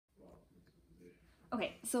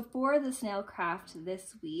Okay, so for the Snail Craft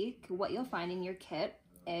this week, what you'll find in your kit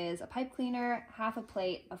is a pipe cleaner, half a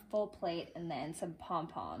plate, a full plate, and then some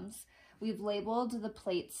pom-poms. We've labeled the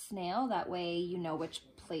plates snail, that way you know which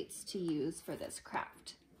plates to use for this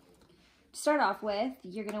craft. To start off with,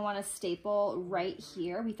 you're gonna wanna staple right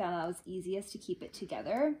here. We found that was easiest to keep it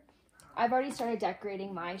together. I've already started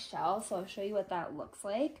decorating my shell, so I'll show you what that looks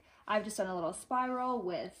like. I've just done a little spiral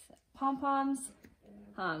with pom-poms.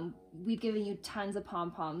 We've given you tons of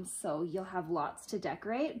pom-poms, so you'll have lots to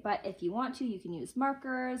decorate, but if you want to, you can use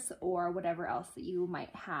markers or whatever else that you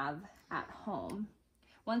might have at home.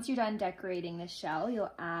 Once you're done decorating the shell,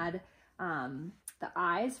 you'll add the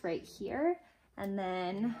eyes right here, and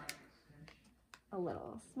then a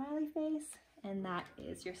little smiley face, and that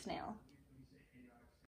is your snail.